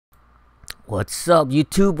What's up,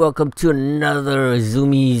 YouTube? Welcome to another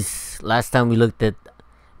Zumiez. Last time we looked at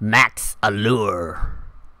Max Allure.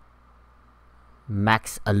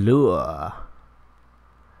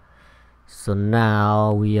 So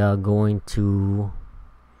now we are going to...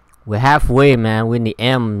 We're halfway, man. We're in the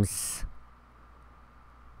M's.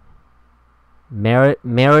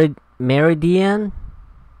 Meridian?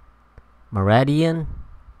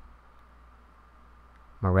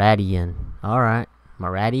 Alright.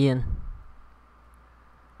 Meridian.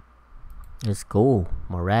 Let's go.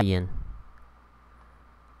 Meridian.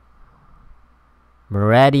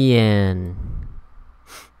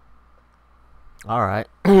 Alright.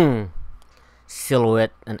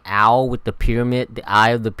 Silhouette, an owl with the pyramid, the eye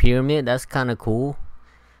of the pyramid. That's kind of cool.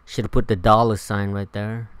 Should have put the dollar sign right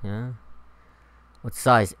there. Yeah. What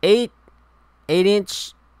size?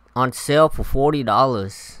 8-inch on sale for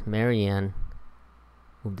 $40. Marianne.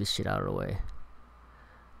 Move this shit out of the way.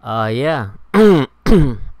 Yeah.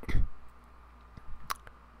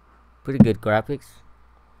 Pretty good graphics.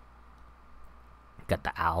 Got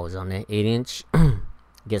the owls on it. 8-inch.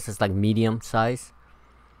 Guess it's like medium size.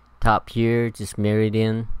 Top here, just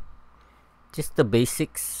Meridian. Just the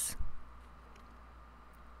basics.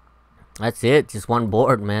 That's it. Just one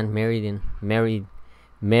board, man. Meridian.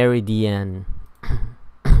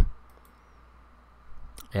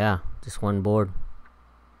 Yeah, just one board.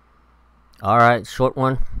 Alright, short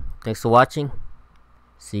one. Thanks for watching.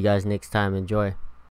 See you guys next time. Enjoy.